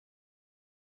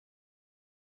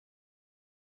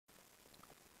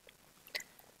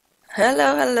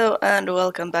Hello and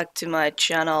welcome back to my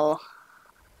channel.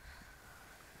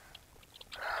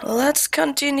 Let's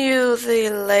continue the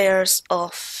layers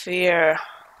of fear.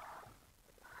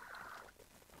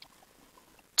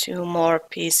 2 more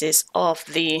pieces of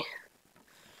the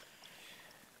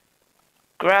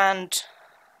grand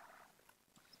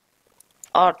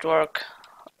artwork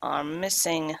are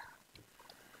missing.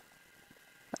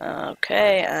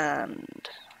 Okay, and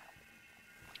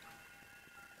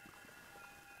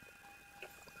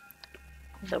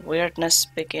the weirdness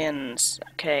begins.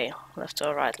 Okay, left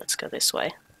or right, let's go this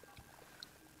way.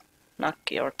 Knock,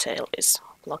 your tail is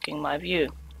blocking my view.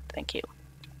 Thank you.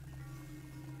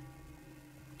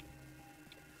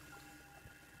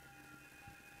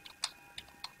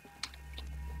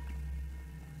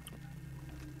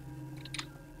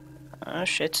 Oh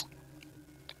shit.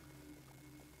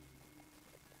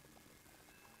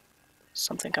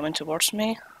 Something coming towards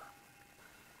me.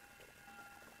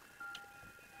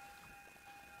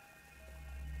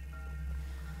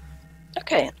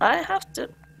 Okay, I have to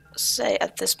say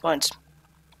at this point,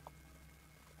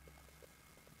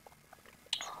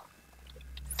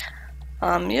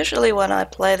 usually when I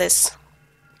play this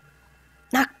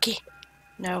Naki,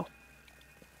 no.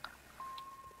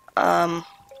 My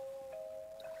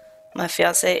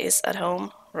fiance is at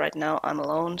home. Right now I'm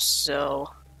alone, so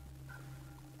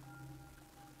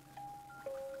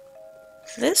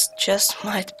this just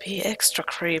might be extra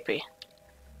creepy.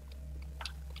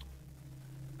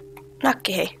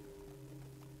 Naki.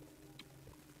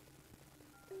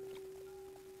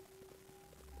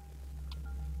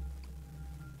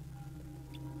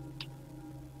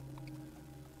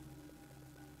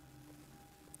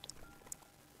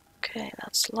 Okay,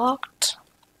 that's locked.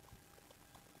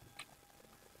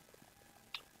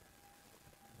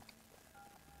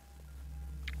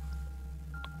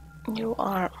 You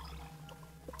are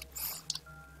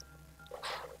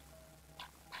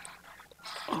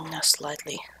in a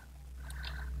slightly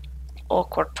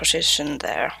awkward position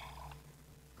there.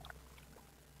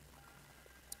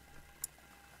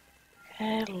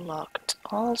 Okay, locked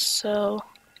also.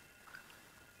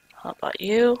 How about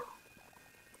you?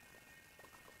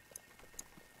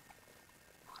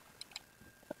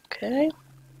 Okay.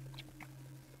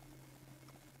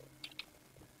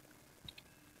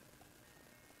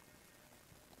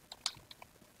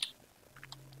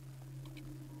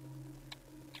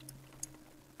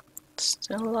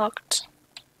 Still locked.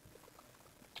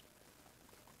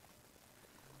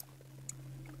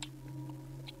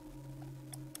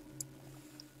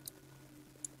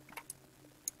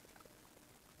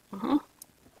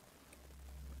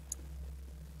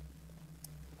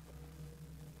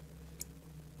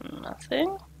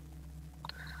 Nothing.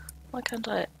 Why can't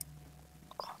I?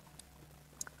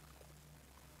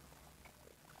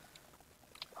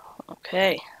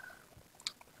 Okay.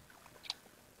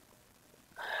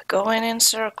 Going in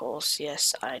circles,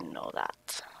 yes, I know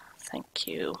that. Thank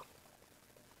you.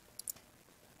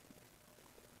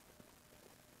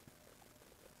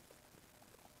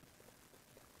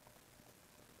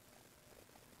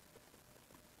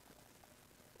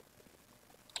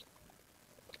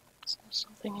 Is there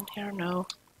something in here? No.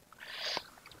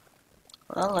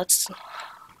 Well, let's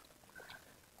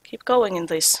keep going in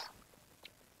these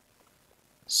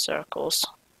circles.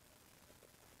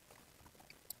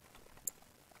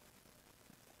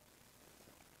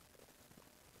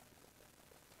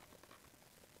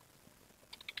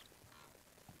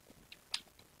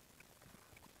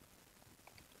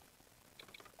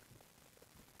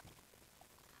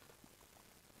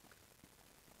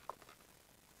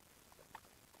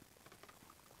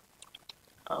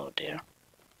 Oh dear.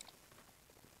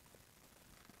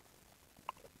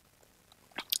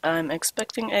 I'm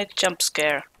expecting a jump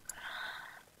scare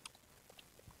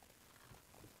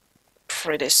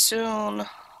pretty soon. Oh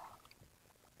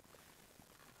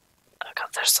god,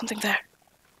 there's something there.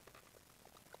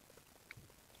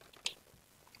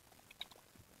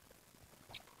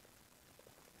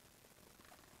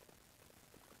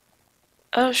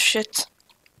 Oh shit.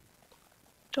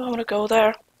 Do I want to go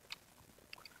there?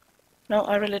 No,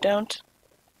 I really don't.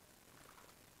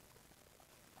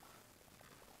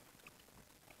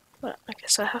 But I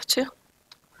guess I have to.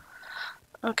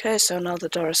 Okay, so now the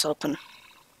door is open.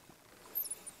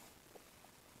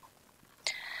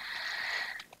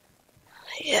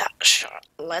 Yeah, sure.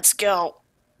 Let's go.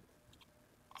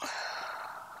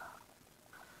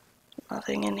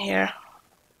 Nothing in here.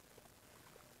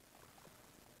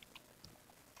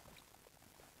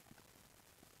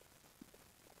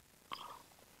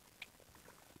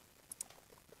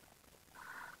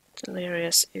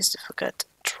 Delirious is to forget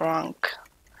drunk.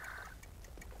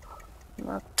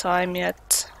 Not time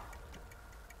yet.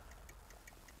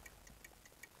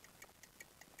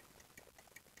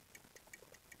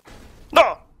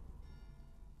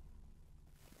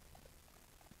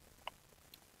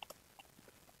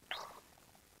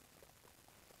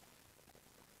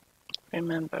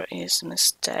 Remember is a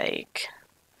mistake.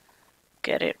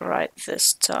 Get it right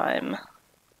this time.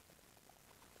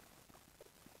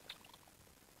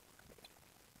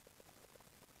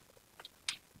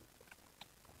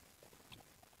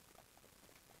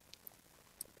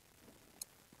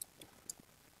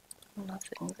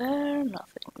 Nothing there,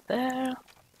 nothing there.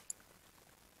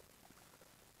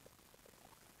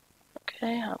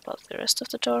 Okay, how about the rest of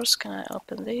the doors? Can I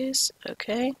open these?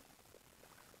 Okay.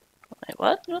 Wait,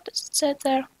 what? What does it say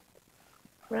there?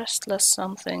 Restless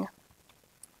something.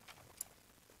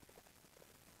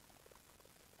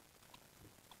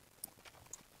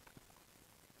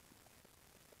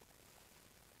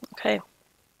 Okay.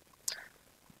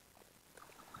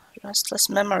 Restless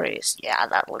memories. Yeah,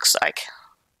 that looks like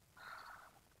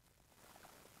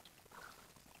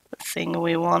the thing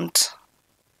we want.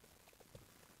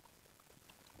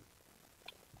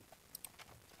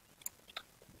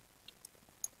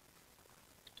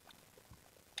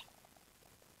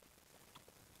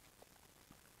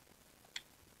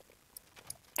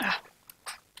 Ah.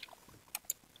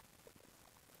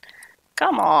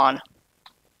 Come on!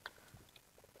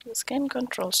 These game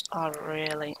controls are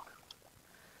really,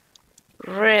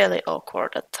 really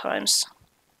awkward at times.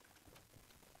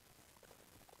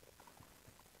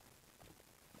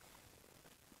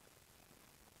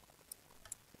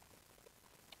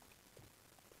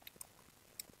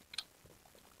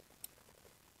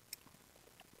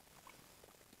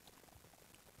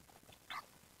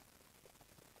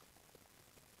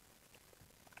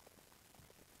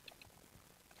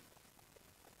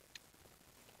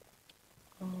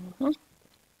 Mm-hmm.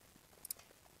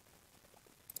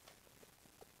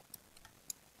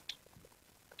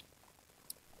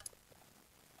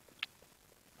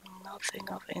 Nothing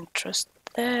of interest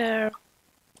there.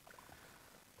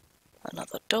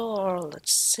 Another door,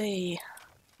 let's see.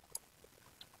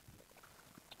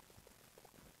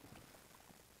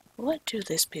 Why do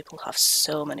these people have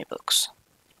so many books?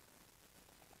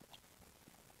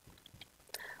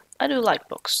 I do like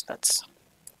books, that's...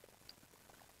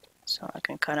 So I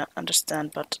can kind of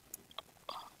understand, but...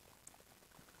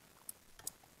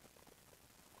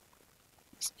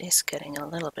 This is getting a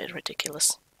little bit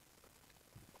ridiculous.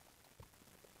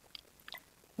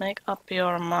 Make up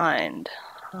your mind.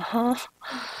 Uh-huh.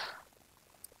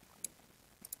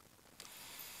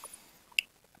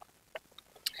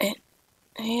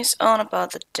 He's on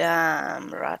about the damn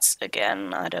rats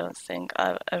again. I don't think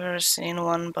I've ever seen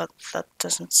one, but that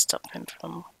doesn't stop him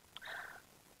from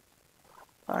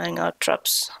buying out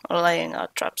traps or laying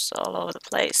out traps all over the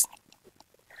place.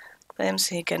 Claims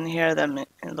he can hear them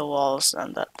in the walls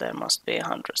and that there must be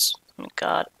hundreds.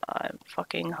 God, I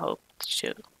fucking hope it's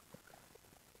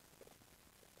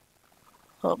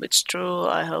true.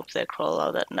 I hope they crawl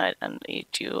out at night and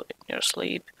eat you in your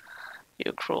sleep.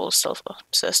 You cruel,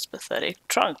 self-obsessed, pathetic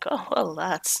drunk. Oh, well,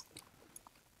 that's...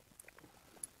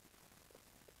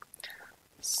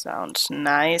 sounds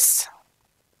nice.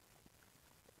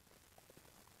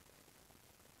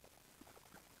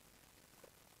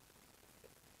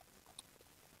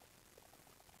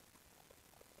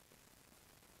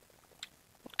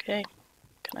 Okay,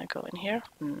 can I go in here?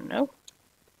 No.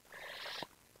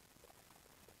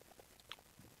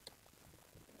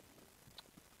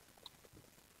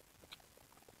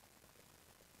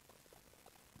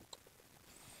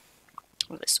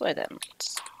 This way then.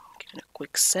 Let's give it a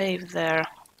quick save there.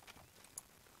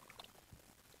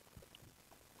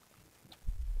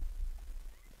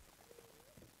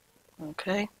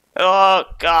 Okay. Oh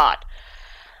God.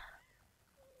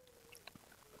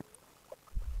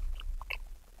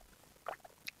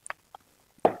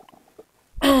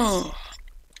 Can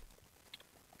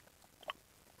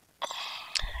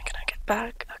I get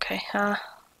back? Okay. I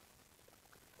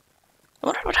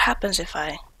wonder what happens if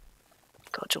I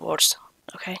go towards.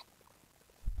 Okay.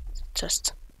 It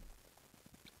just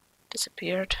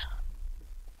disappeared.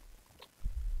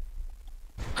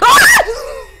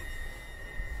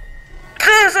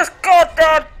 Jesus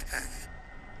goddamn!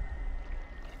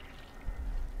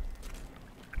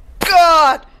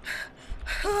 God!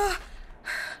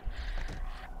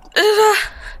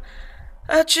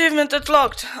 Achievement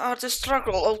unlocked. Artist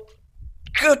struggle. Oh,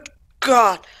 good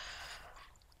God!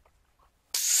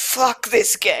 Fuck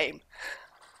this game.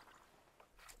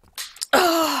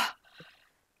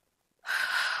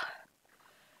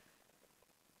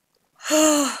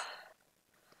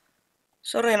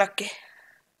 Sori Nakki.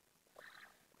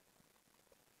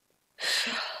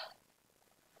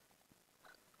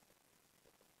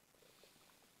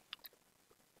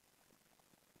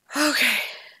 Okay.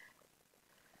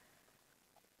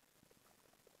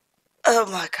 Oh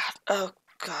my God. Oh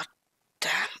God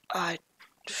damn.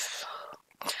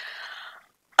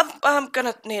 I'm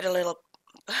gonna need a little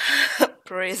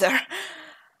breather.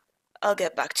 I'll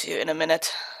get back to you in a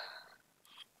minute.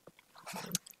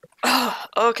 Oh,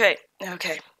 okay.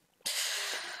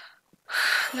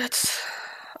 Let's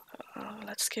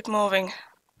keep moving.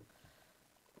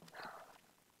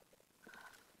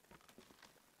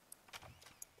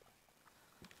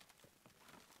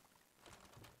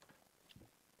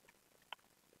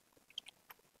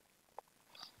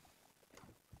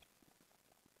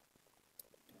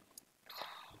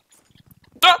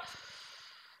 Ah!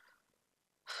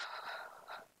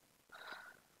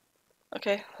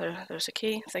 Okay, there's a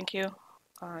key. Thank you.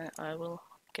 I will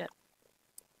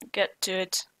get to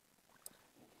it.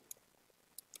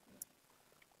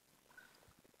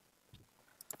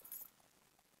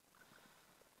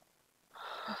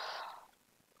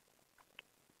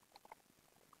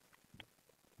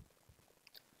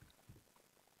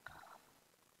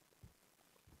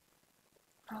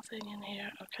 Nothing in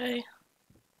here. Okay.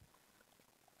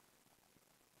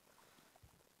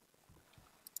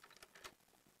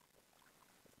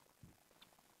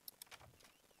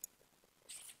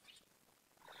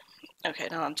 Okay,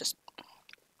 now I'm just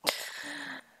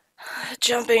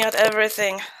jumping at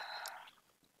everything.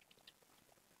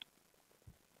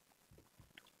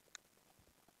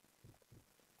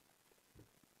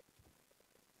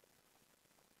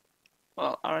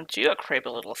 Well, aren't you a creepy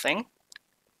little thing?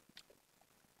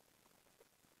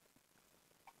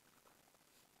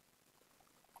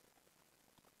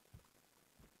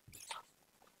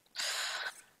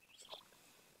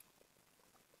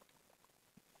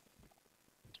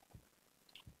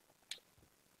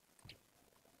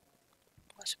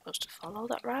 Am I supposed to follow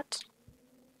that rat?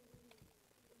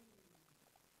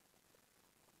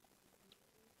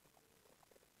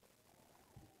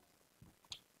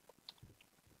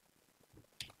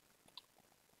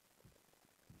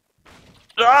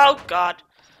 Oh god!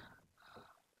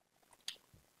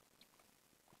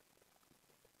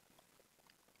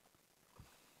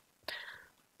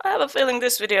 I have a feeling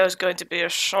this video is going to be a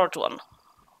short one.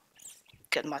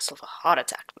 Get myself a heart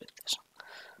attack with this.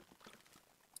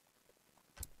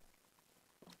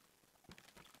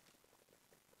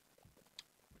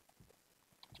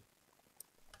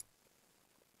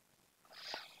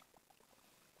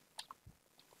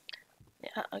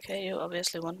 Yeah, okay, you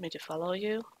obviously want me to follow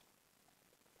you.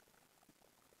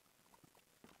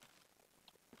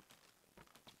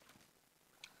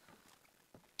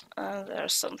 And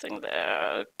there's something there,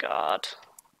 oh god.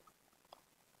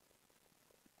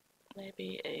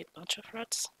 Maybe a bunch of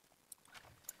rats?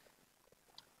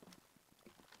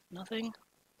 Nothing?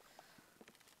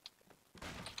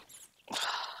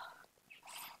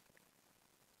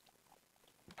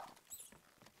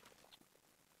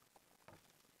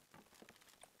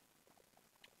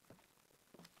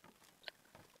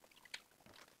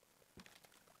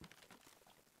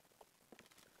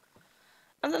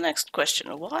 And the next question,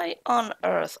 why on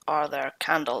earth are there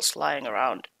candles lying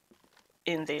around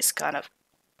in these kind of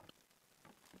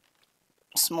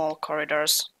small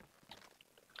corridors?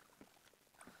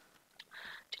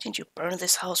 Didn't you burn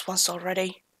this house once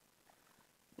already?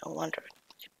 No wonder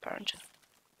it burned.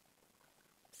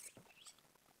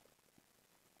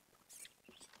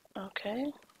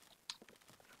 Okay.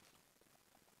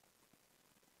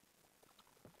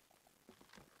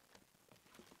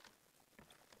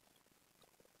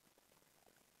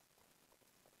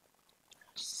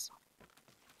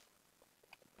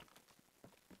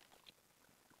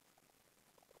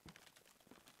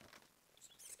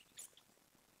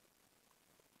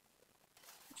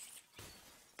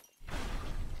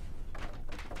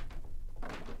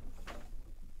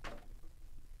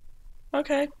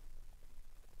 Okay.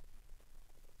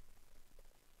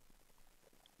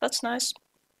 That's nice.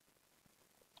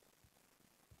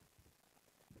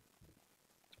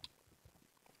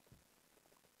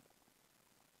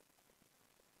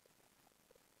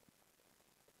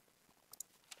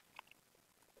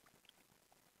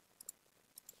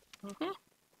 Mm-hmm.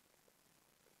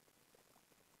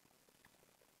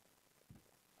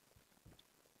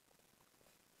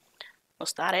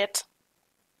 Was that it?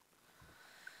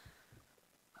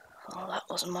 Well, that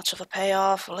wasn't much of a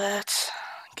payoff. Let's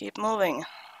keep moving.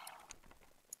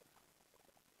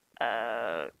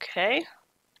 Okay.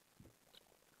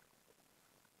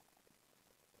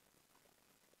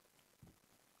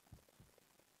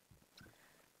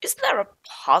 Is there a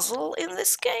puzzle in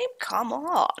this game? Come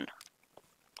on.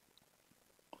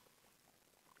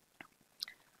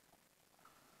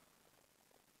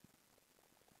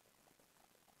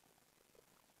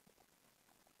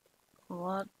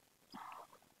 What?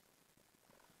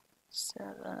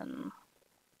 7.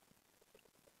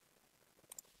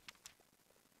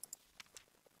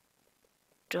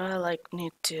 do I like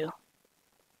need to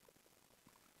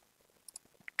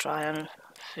try and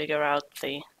figure out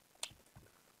the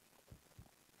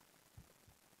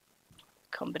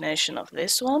combination of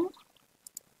this one?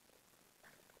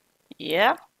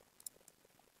 Yeah.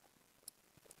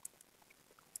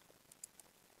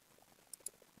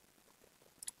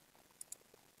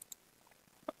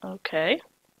 Okay.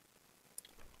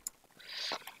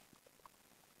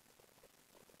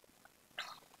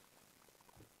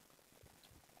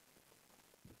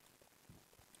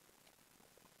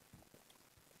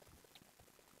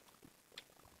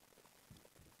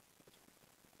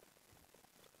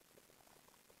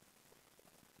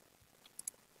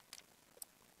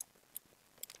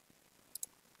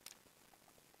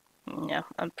 Yeah,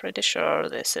 I'm pretty sure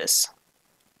this is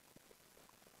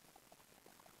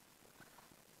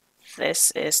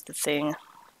the thing.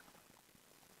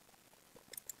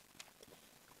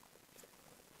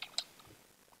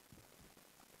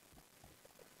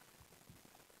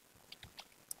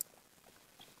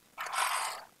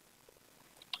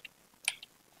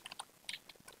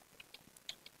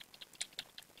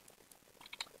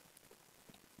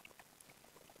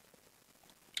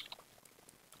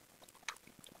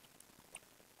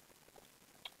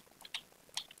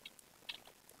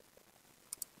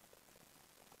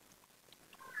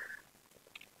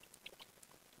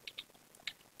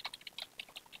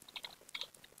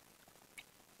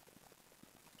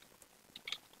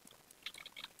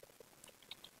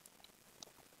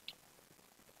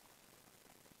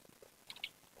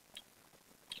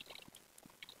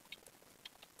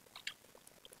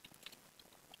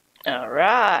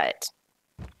 Alright.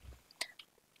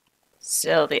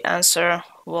 So the answer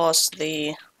was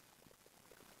the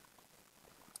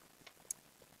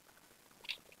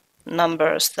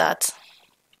numbers that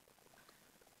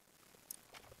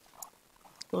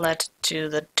led to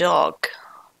the dog.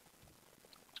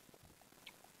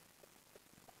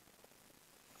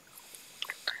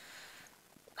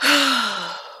 Here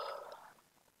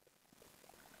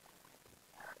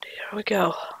we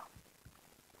go.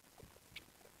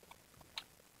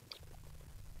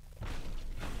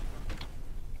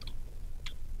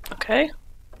 Okay.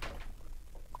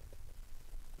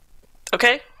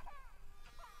 Okay.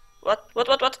 What?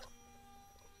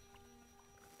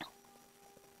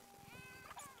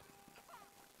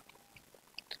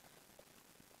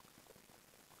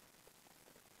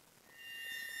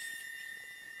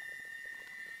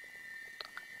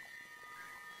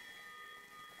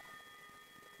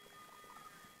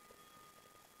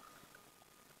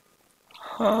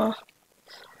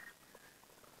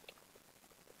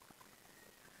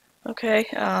 Okay,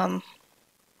 I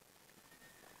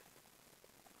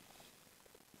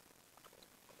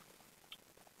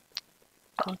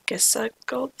guess I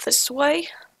go this way.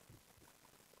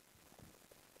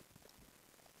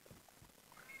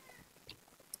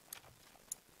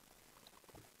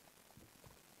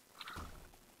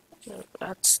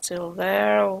 That's still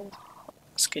there,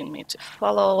 asking me to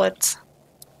follow it.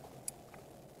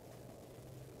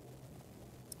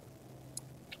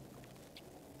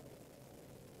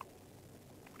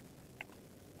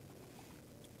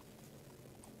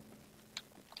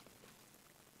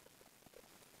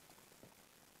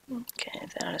 Okay,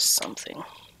 there's something.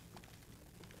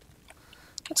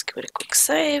 Let's give it a quick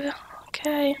save.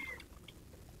 Okay.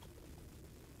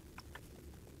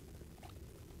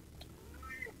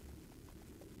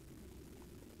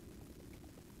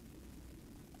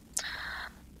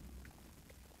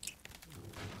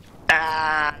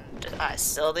 And I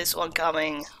saw this one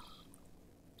coming.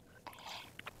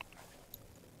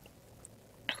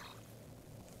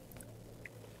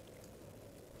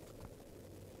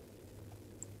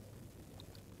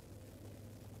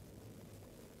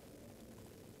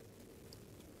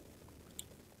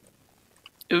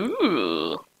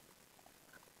 Ooh.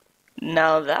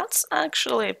 Now that's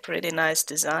actually a pretty nice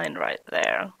design right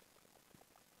there.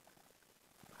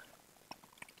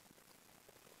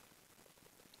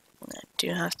 I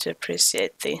do have to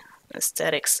appreciate the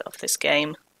aesthetics of this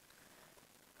game.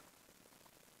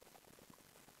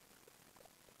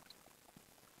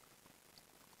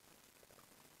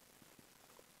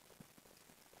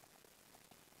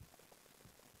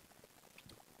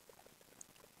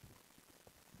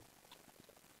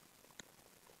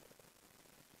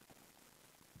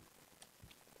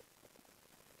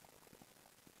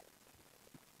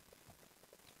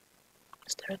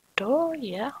 Is there a door?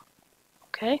 Yeah.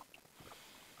 Okay.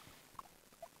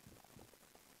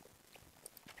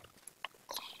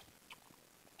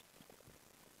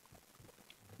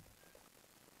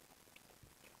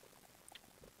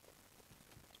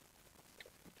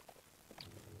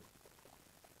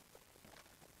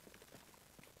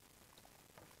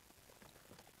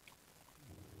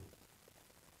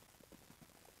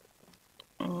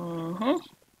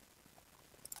 Mm-hmm.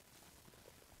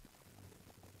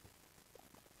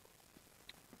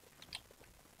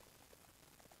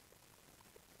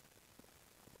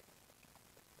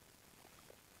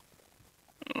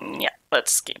 Yeah,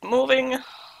 let's keep moving.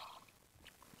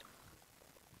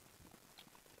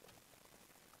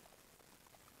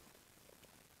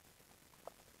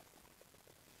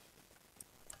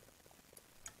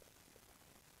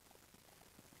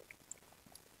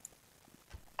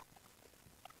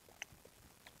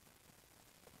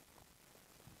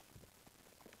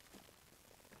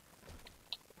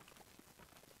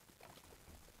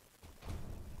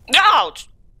 Ouch!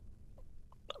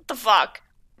 What the fuck?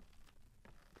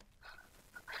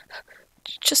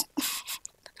 Just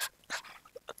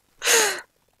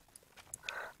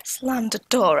slam the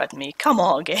door at me. Come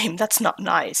on, game. That's not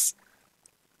nice.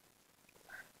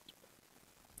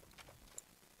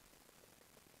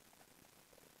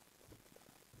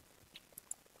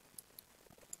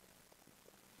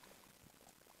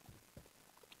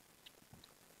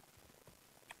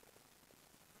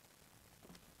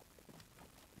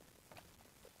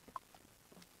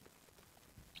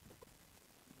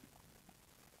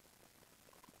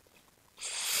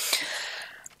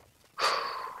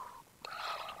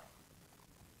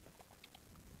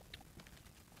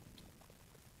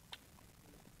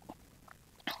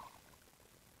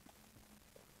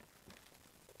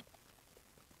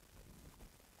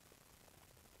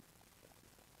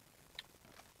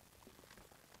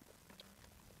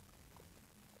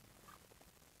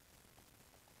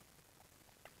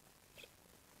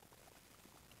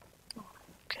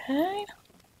 Okay.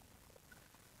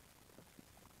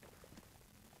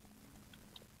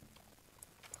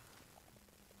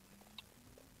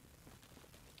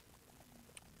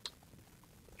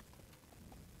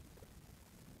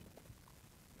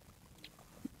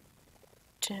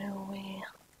 Do we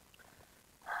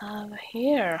have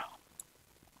here?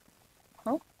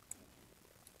 Huh?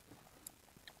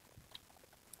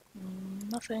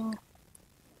 Nothing.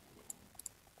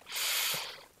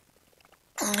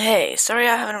 Hey, sorry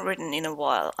I haven't written in a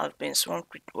while. I've been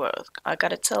swamped with work. I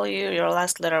gotta tell you, your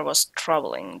last letter was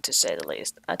troubling, to say the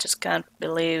least. I just can't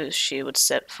believe she would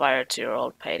set fire to your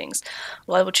old paintings.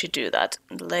 Why would she do that?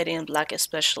 The lady in black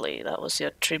especially. That was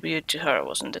your tribute to her,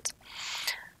 wasn't it?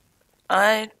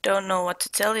 I don't know what to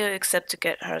tell you except to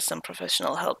get her some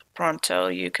professional help pronto.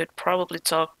 You could probably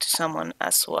talk to someone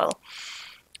as well.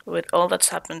 With all that's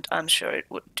happened, I'm sure it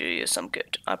would do you some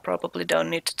good. I probably don't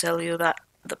need to tell you that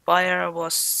the buyer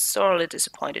was sorely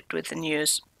disappointed with the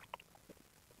news.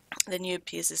 The new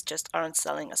pieces just aren't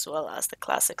selling as well as the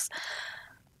classics.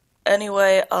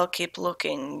 Anyway, I'll keep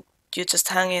looking. You just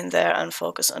hang in there and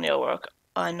focus on your work.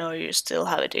 I know you still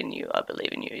have it in you. I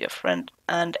believe in you, your friend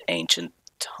and ancient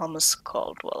Thomas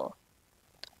Caldwell.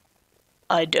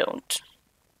 I don't.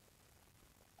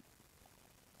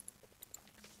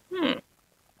 Hmm.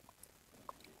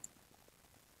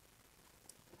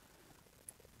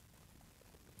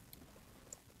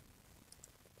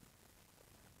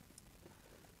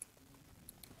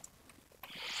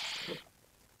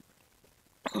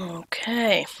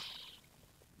 Okay.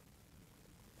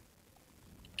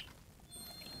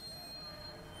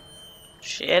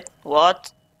 Shit,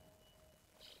 what?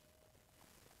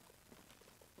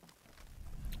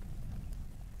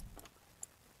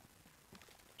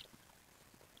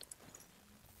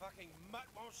 Fucking mutt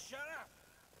won't shut up.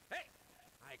 Hey,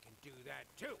 I can do that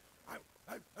too.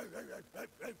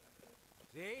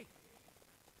 See?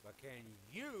 But can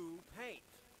you paint?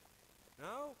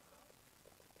 No?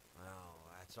 Well,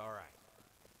 that's all right.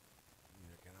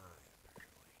 Neither can I,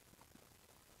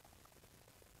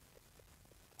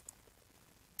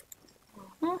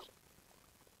 apparently. Hmm.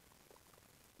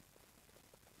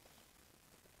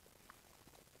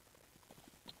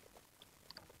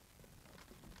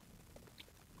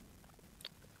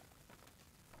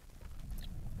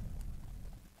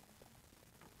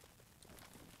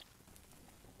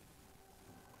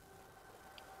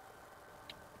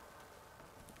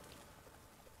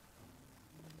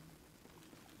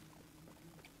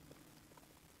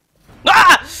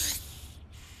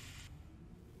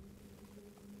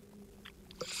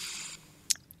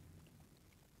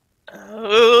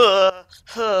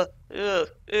 Ah!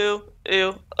 Ew,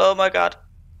 ew. Oh my god.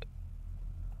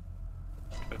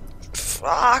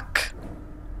 Fuck.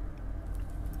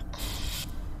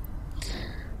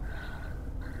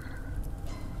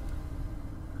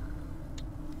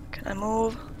 Can I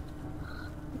move?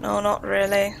 No, not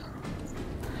really.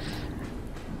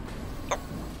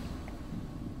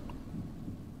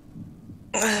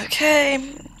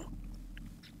 Okay.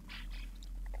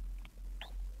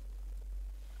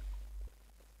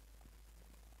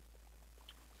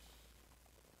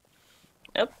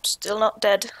 Nope, still not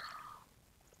dead.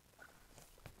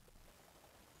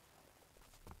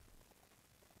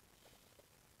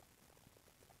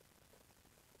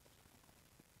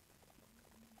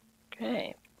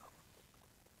 Okay.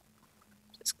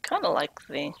 It's kind of like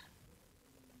the...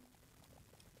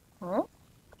 Oh,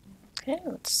 okay,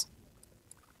 let's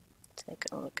take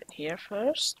a look at here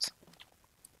first.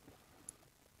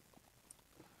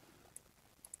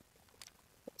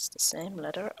 It's the same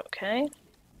letter, okay.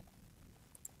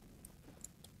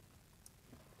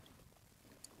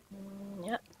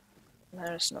 Yeah,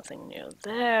 there's nothing new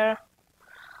there.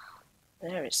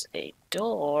 There is a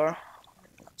door.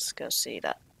 Let's go see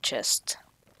that chest.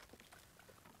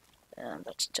 And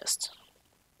that's just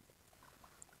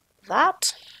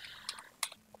that.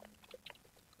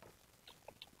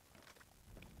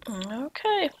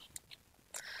 Okay.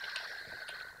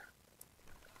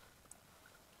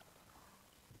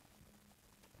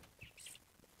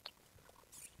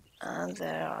 And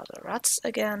there are the rats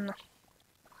again.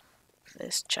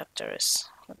 This chapter is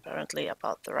apparently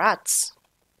about the rats.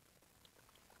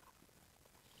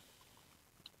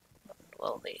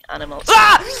 Well, the animals.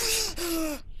 Ah!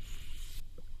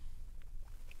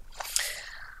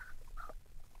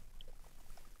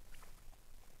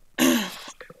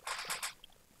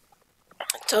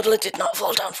 I totally did not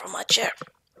fall down from my chair.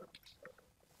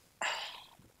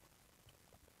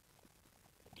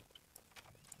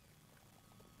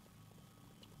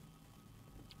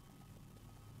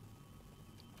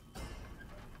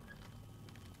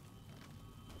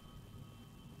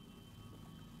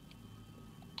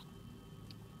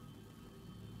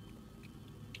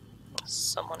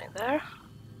 Someone in there?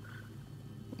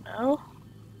 No.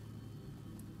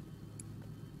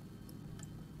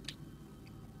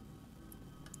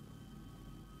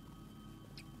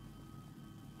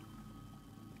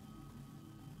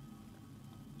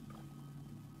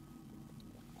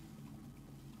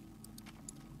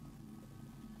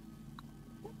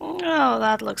 Oh,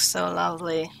 that looks so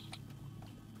lovely.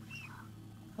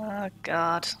 Oh,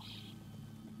 God.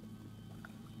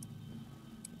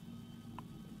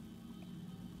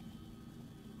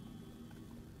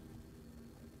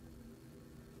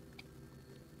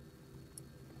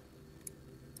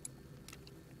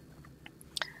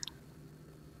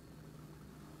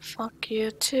 Fuck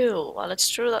you too. While it's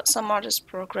true that some artists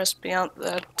progress beyond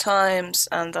their times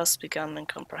and thus become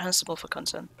incomprehensible for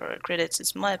contemporary critics,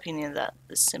 it's my opinion that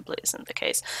this simply isn't the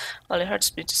case. While it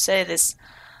hurts me to say this,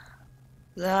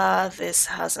 that this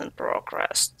hasn't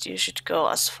progressed. I should go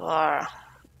as far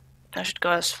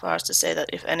as to say that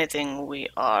if anything, we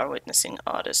are witnessing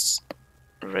artists'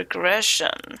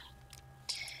 regression.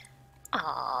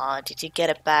 Ah, did you get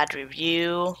a bad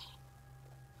review?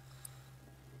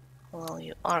 Well,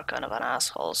 you are kind of an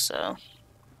asshole, so...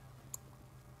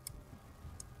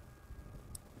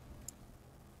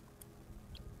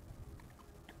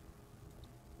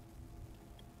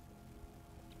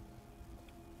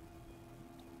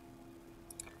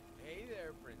 Hey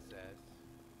there, princess.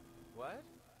 What?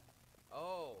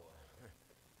 Oh,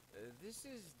 this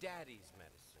is Daddy's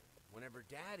medicine. Whenever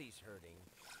Daddy's hurting,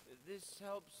 this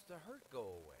helps the hurt go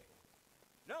away.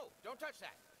 No, don't touch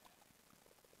that.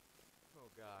 Oh,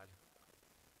 God.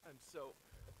 I'm so...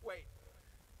 Wait.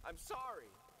 I'm sorry.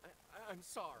 I'm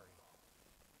sorry.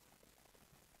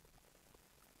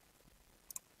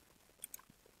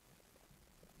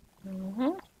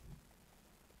 Mm-hmm.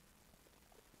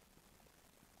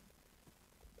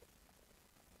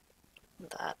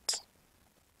 That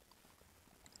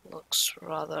looks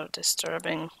rather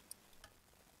disturbing.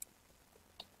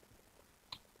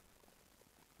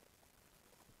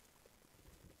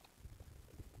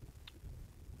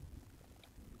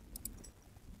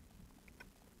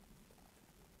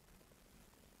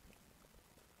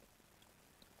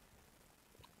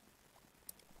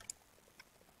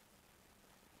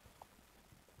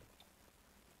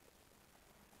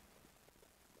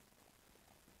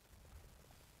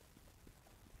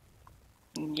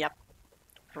 Yep,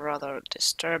 rather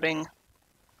disturbing.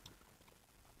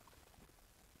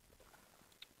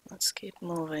 Let's keep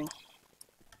moving.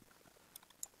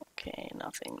 Okay,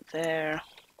 nothing there.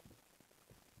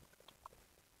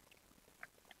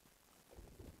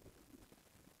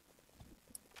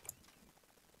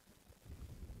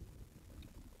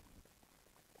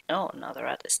 Oh, another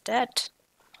rat is dead.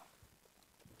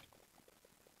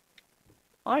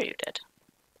 Are you dead?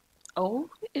 Oh,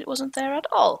 it wasn't there at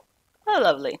all. Oh,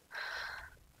 lovely.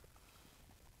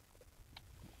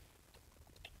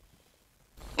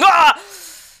 Ah!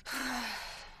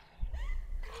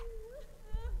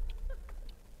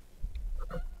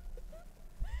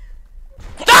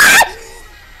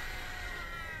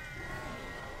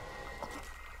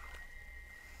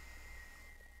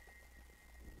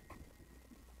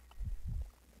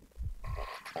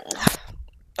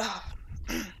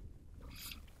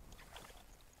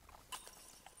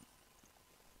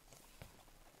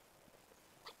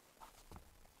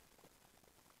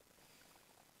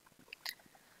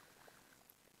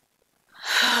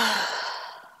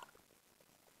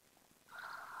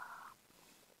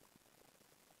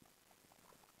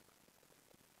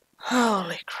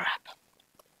 Holy crap.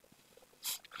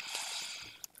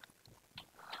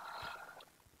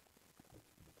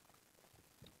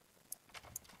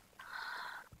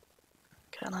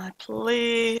 Can I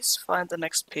please find the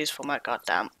next piece for my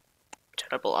goddamn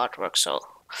terrible artwork so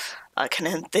I can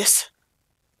end this?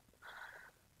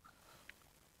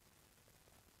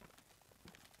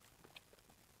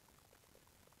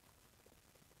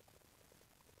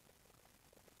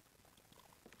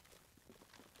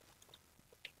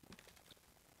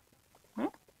 Hmm?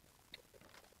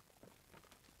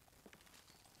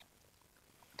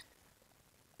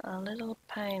 A little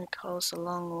pain goes a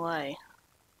long way.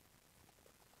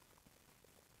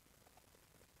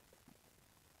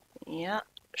 Yeah,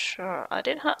 sure. I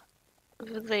did have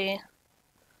the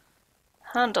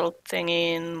handle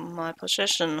thingy in my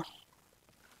possession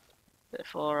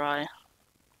before I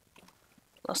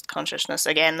lost consciousness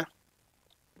again.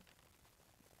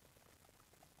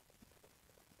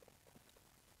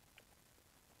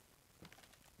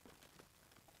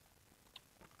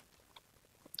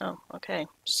 Oh, okay.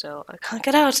 So I can't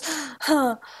get out.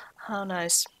 How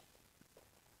nice.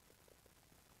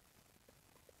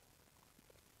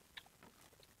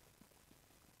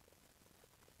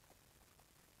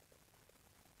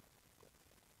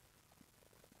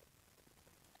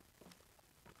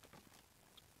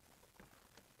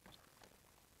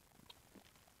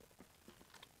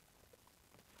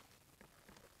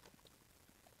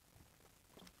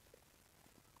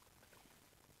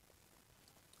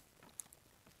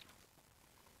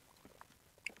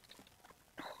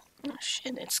 Oh,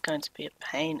 shit, it's going to be a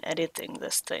pain editing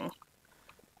this thing.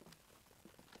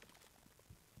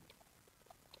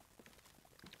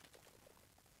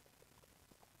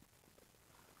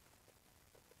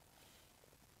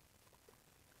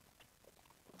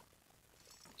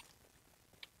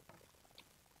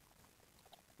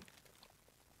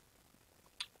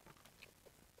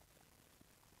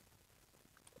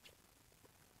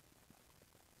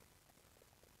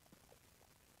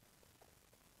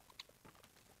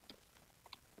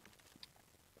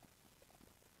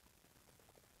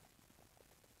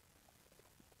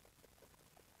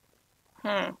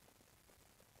 Hmm.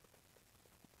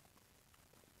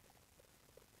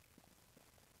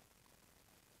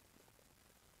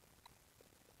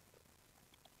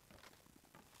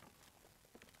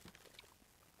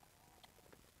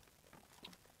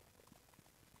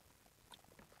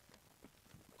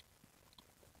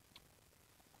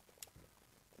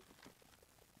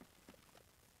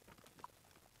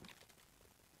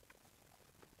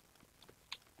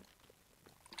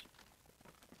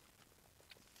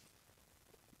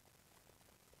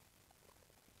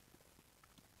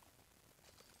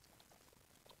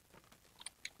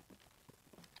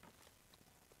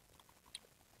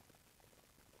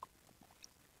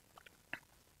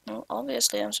 Well,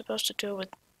 obviously I'm supposed to do with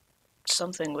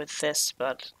something with this,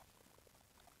 but...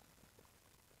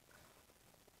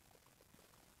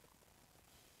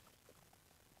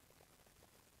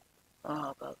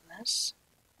 Oh, about this?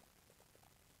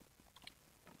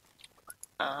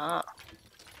 Ah.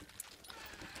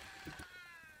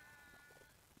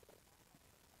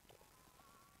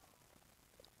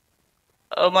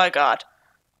 Oh my god.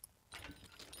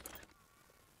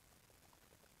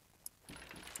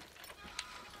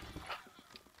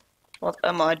 What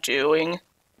am I doing?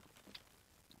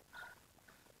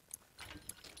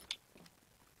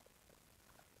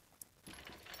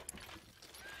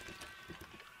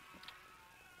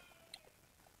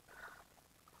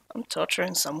 I'm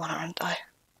torturing someone, aren't I?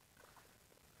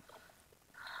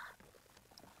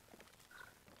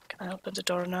 Can I open the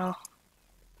door now?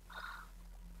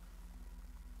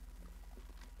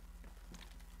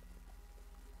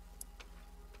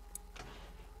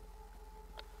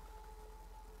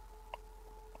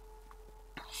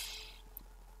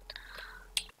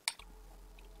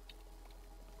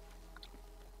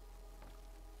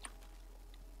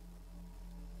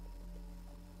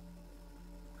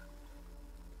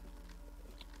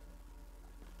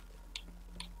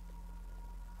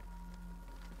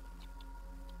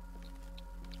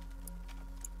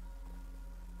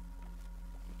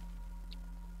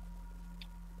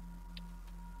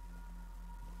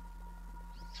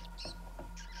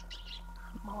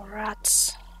 More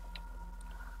rats.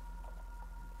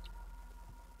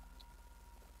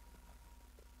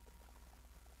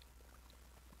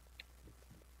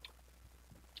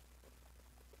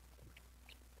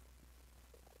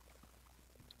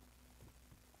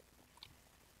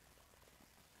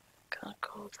 Can't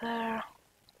go there.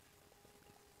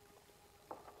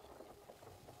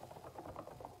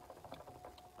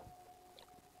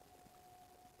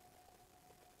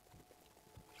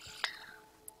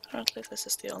 Apparently if this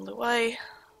is the only way.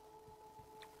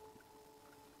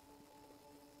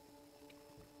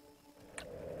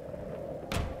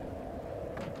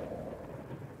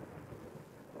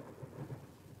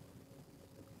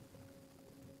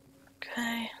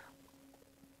 Okay.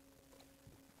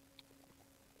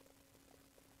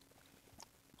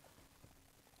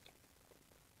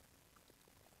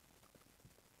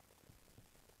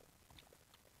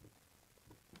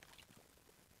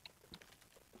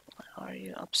 Why are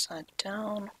you upside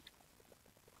down?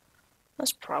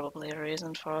 There's probably a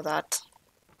reason for that.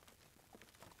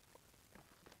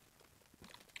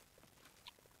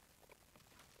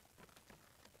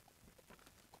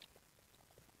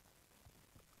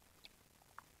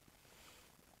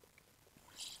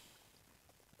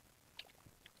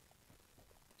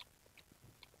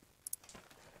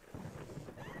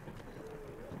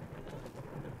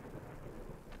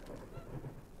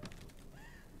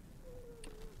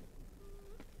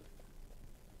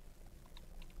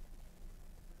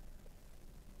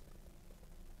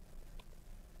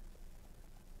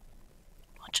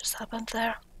 What just happened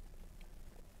there?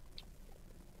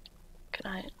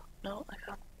 Can I? No, I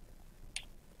can't.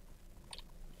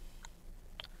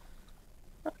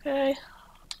 Okay.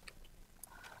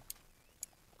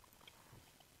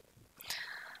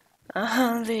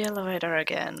 The elevator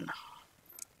again.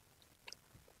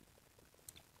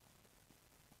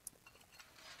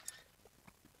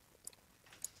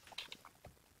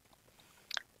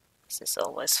 This is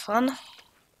always fun.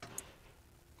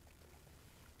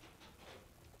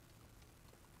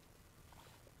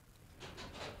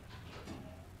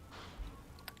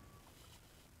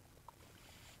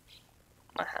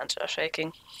 My hands are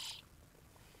shaking.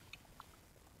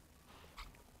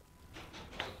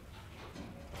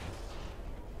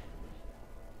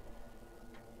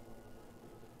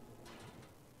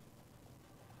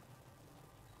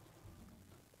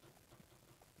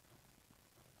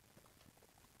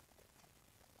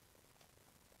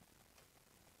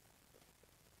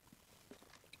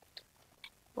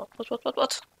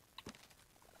 What?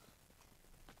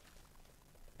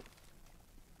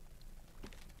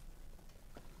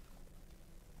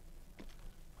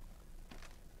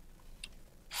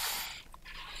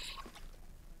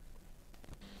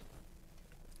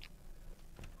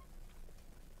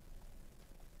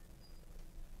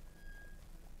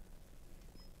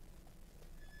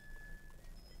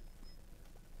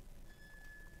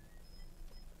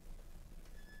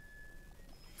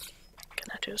 Can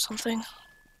I do something?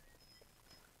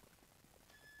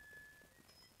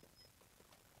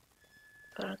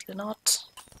 Apparently not.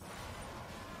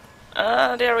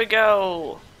 Ah, there we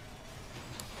go!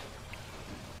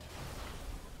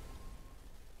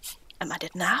 Am I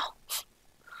dead now?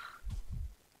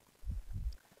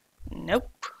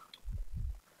 Nope.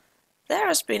 There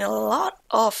has been a lot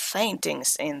of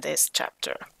faintings in this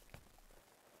chapter.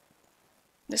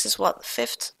 This is what, the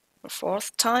 5th or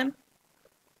 4th time?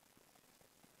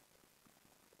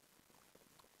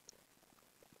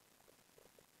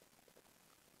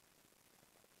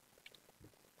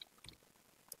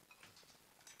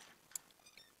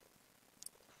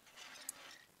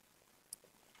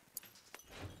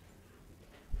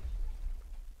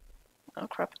 Oh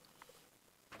crap.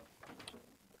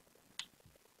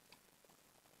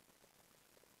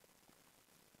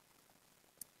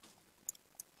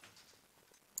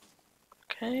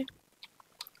 Okay.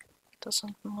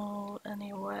 Doesn't move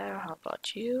anywhere. How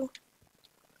about you?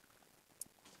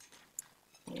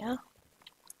 Yeah.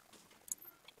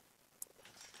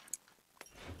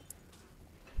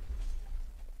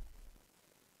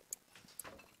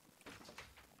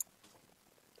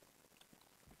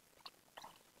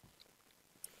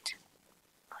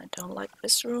 I don't like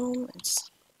this room. It's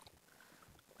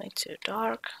way too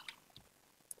dark.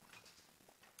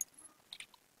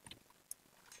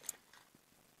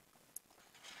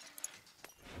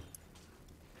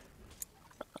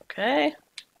 Okay.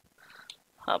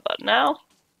 How about now?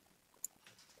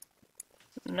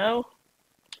 No.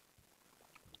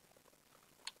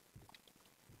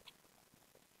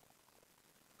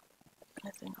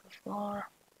 Anything on the floor?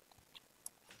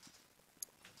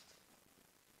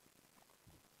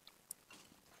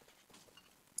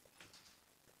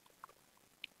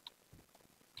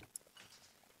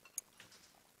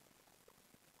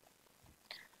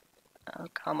 Oh,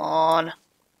 come on.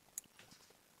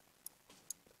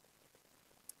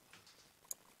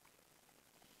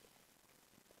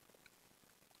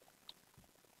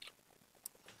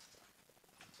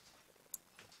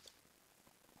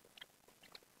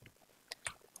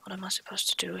 What am I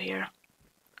supposed to do here?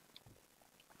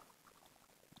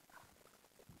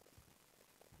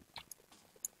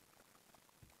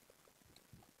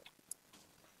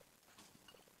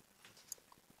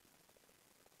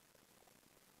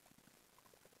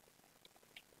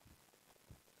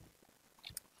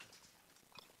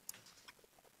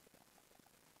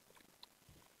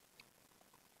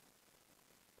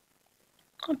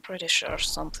 I'm pretty sure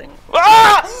something.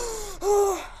 Ah!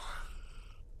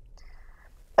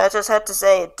 I just had to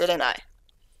say it, didn't I?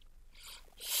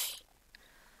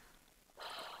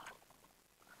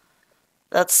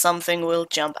 That something will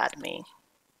jump at me.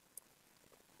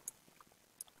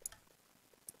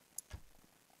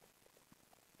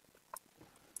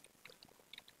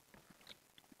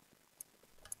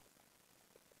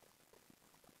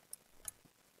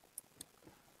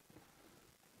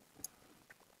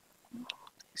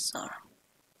 These are.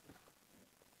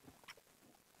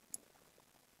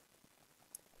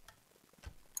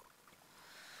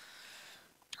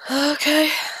 Okay.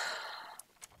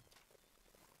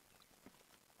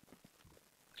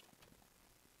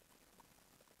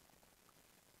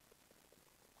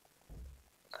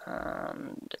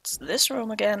 And it's this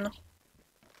room again.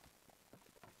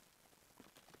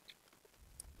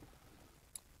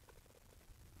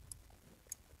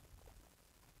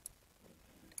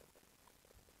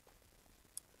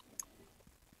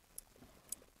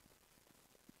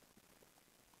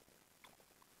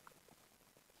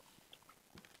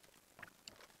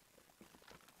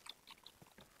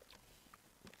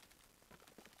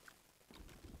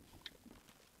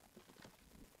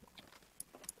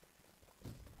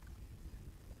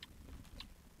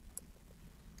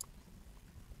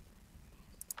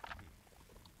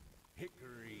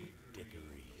 Hickory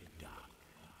dickory dock.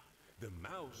 The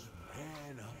mouse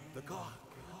ran up the clock.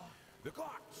 The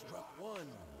clock struck one.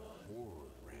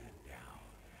 Word ran down.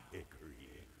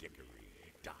 Hickory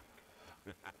dickory dock.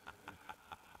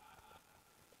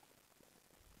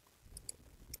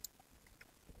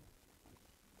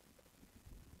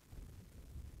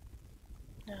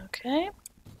 Okay.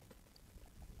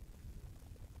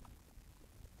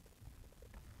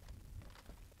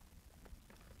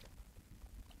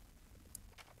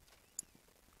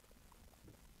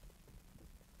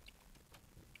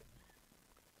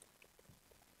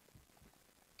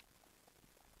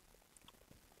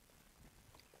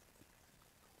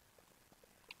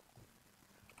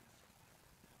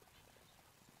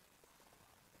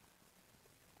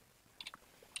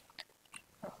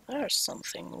 There's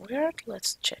something weird.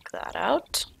 Let's check that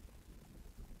out.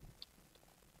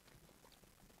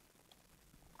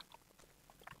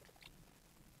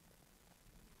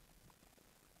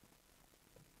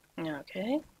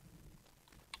 Okay.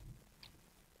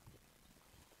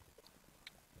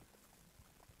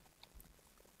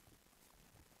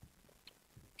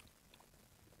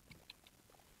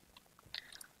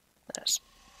 There's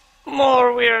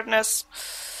more weirdness.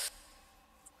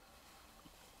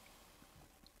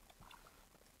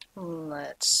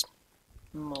 Let's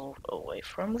move away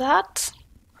from that,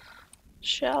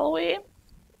 shall we?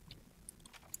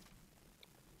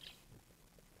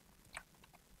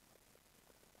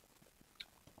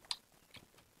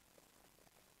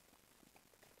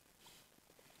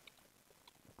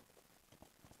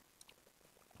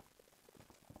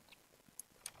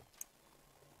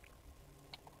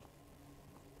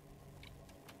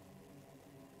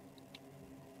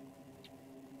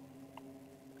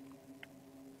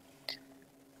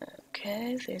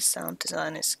 Okay, this sound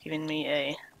design is giving me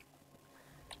a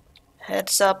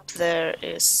heads up. There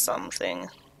is something.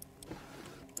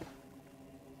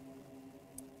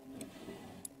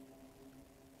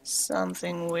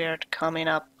 Something weird coming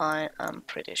up. I am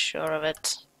pretty sure of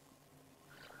it.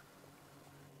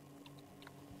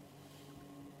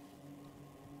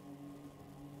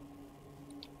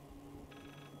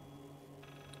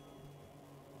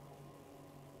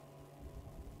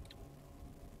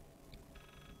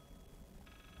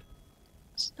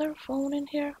 Is there a phone in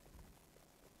here?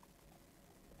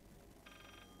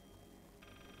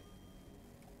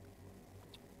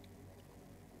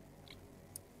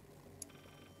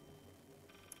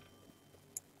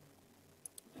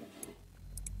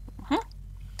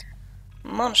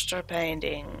 Monster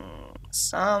painting.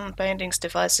 Some paintings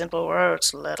defy simple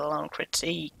words, let alone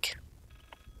critique.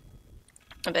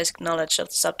 A basic knowledge of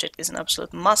the subject is an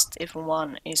absolute must if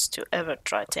one is to ever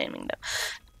try taming them.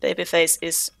 Babyface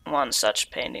is one such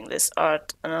painting. This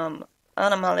art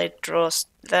anomaly draws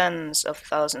tens of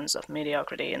thousands of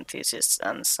mediocrity enthusiasts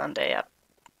and Sunday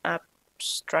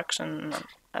abstraction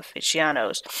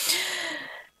aficionados.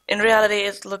 In reality,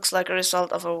 it looks like a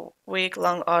result of a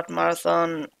week-long art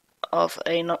marathon of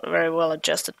a not very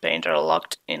well-adjusted painter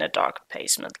locked in a dark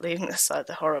basement. Leaving aside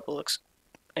the horrible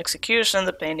execution,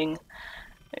 the painting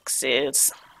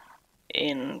exceeds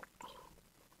in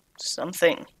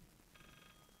something.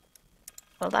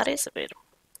 Well, that is a bit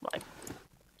like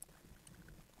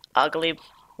ugly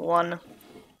one.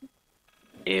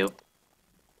 Ew.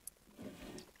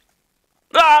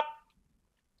 Ah!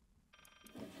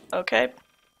 Okay.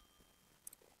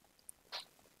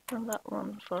 And that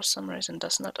one, for some reason,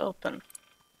 does not open.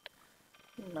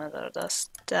 Neither does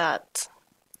that.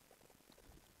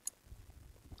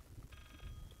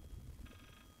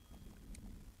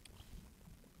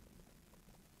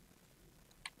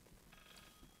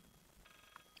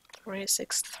 Three,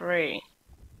 6, 3.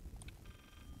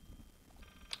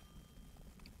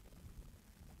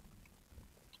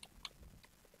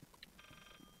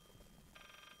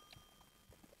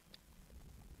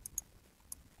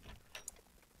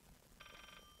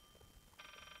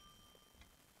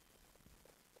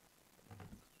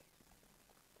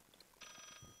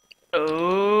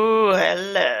 Oh,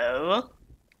 hello.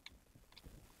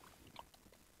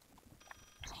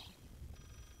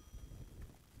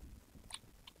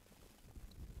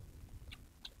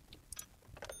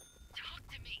 Talk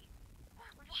to me. Why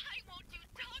won't you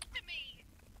talk to me?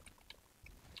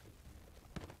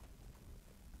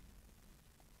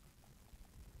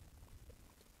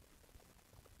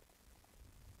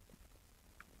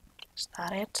 Is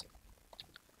that it?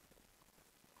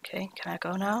 Okay, can I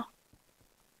go now?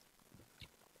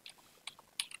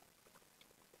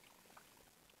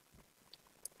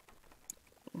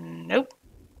 Nope.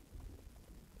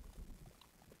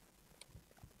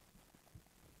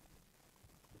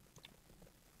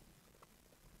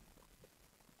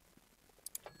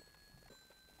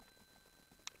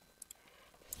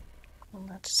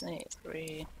 Let's see,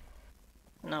 3.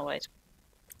 No, wait.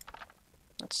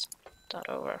 Let's start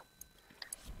over.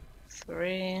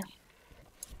 3,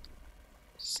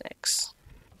 6,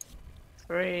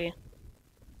 3.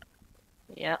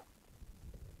 Yeah.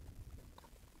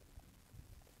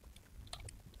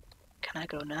 Can I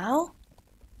go now?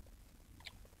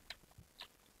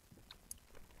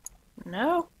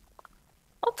 No?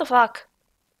 What the fuck?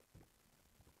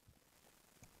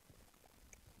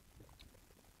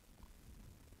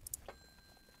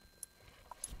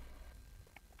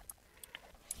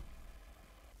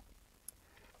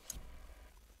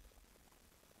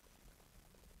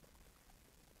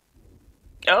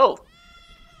 Oh!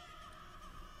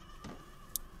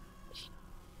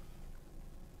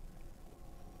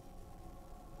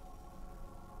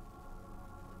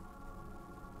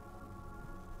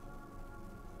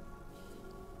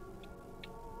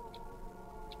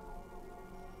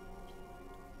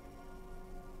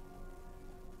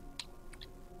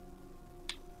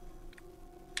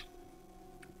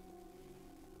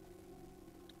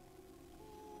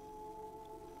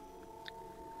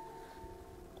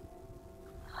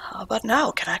 How about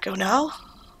now? Can I go now?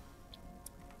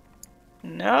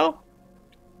 No?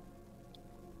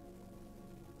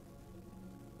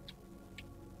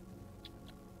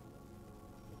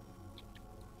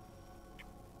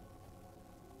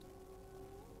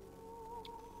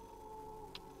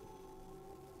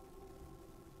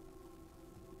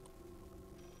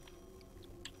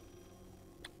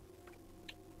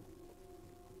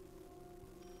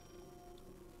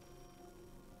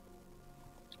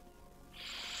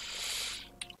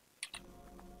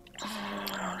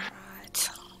 Alright.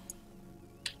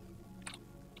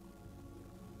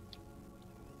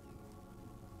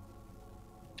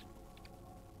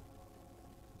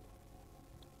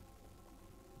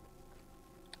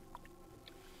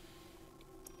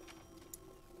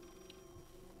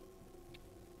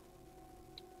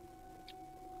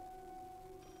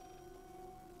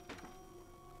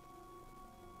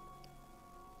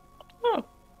 Oh,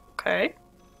 okay.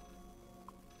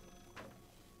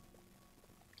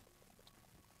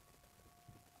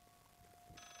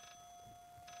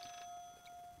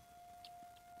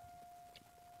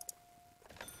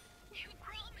 You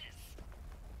promise.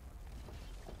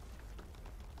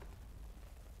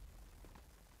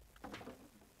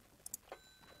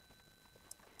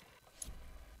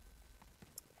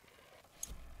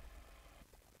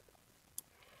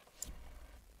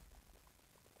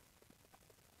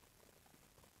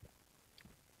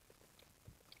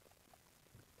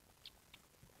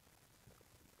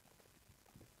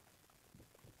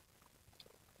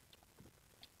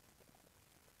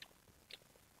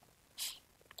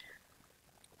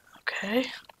 Okay.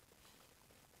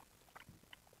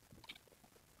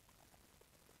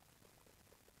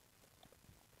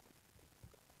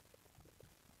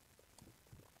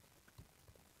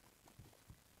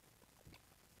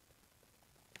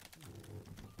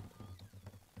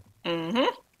 Mm-hmm.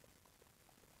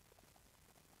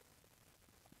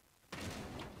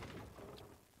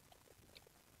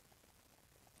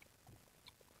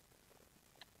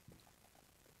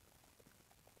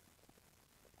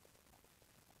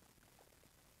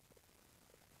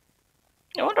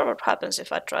 I wonder what happens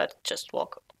if I try to just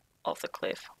walk off the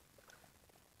cliff.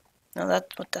 Now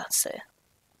that what that say?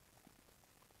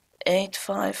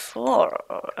 854,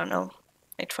 or no,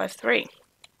 853.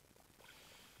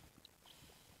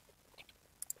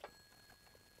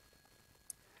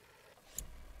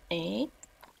 Eight,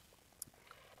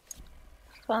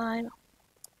 5,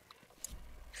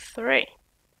 3.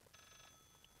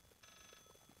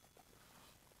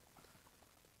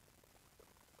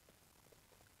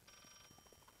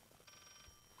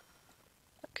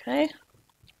 Okay.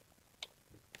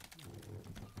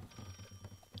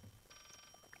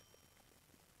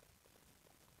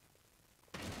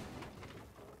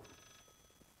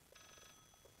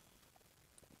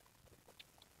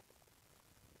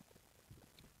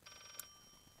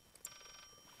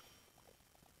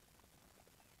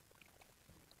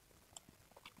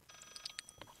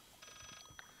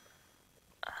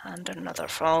 And another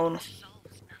phone.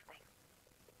 Solves nothing.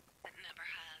 It never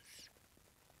has.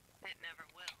 It never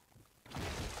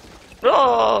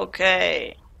will.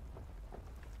 Okay.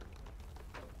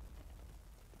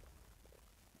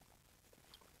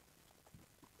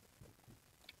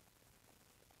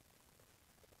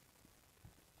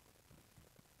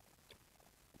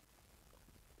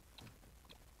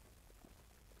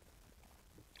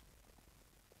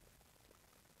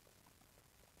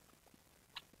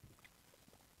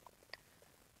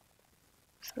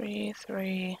 Three,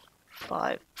 3,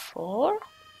 5, 4.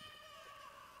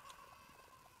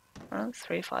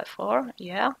 3, 5, 4.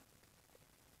 Yeah.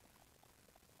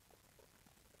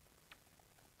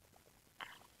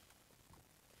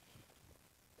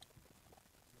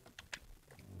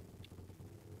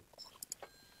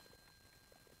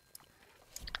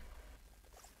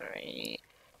 Three,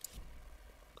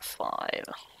 5,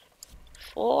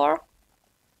 4.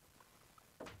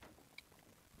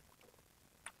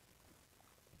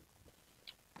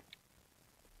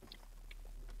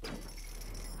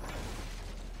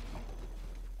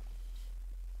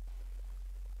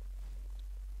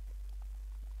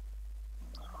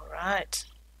 All right.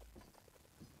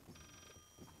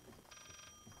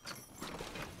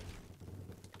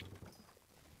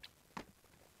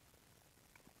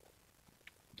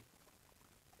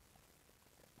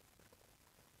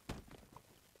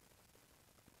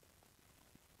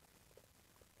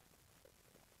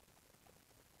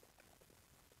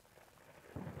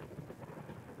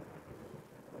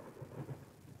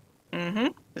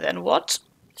 Then what?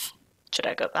 Should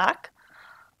I go back?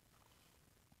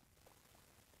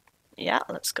 Yeah,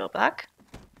 let's go back.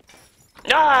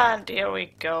 And here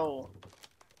we go.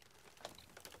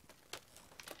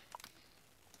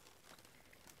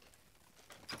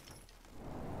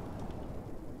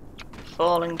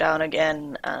 Falling down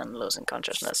again and losing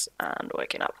consciousness and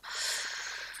waking up.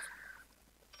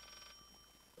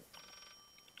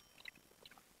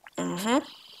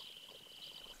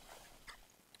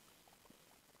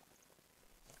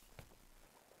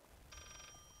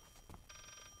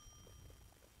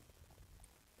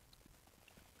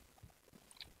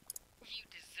 You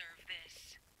deserve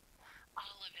this.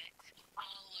 All of it.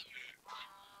 All of it.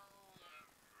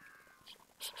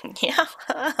 All of it. Yeah,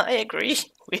 I agree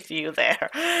with you there.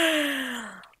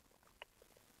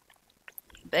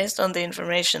 Based on the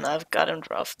information I've gotten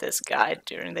of this guy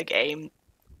during the game,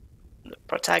 the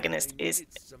protagonist I is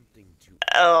needed something to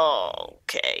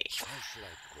okay. how should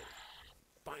I put it?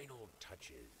 Final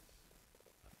touches.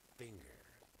 A finger.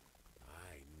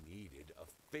 I needed a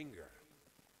finger.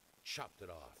 Chopped it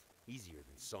off, easier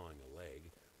than sawing a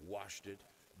leg. Washed it,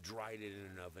 dried it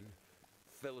in an oven.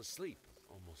 Fell asleep,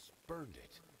 almost burned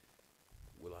it.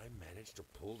 Will I manage to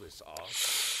pull this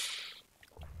off?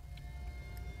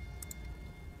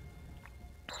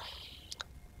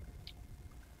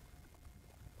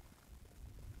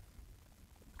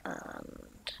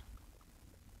 And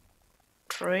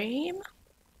dream?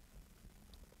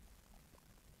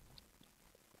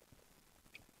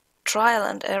 Trial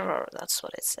and error, that's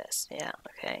what it says. Yeah,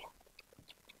 okay.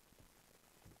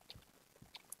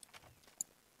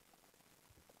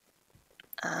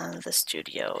 And the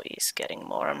studio is getting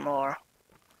more and more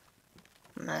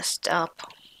messed up.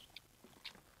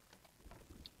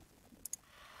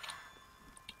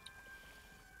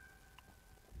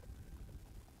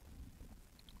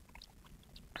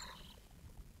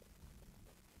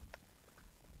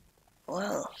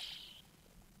 Well,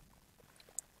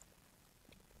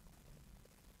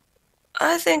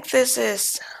 I think this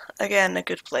is, again, a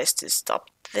good place to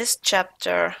stop this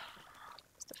chapter.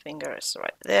 The finger is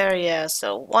right there, yeah,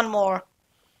 so one more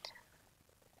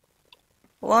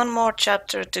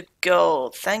chapter to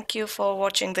go. Thank you for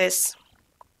watching this.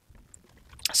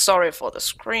 Sorry for the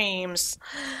screams.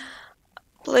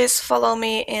 Please follow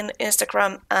me in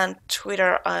Instagram and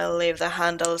Twitter. I'll leave the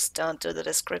handles down to the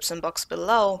description box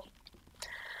below.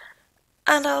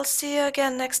 and I'll see you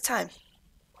again next time.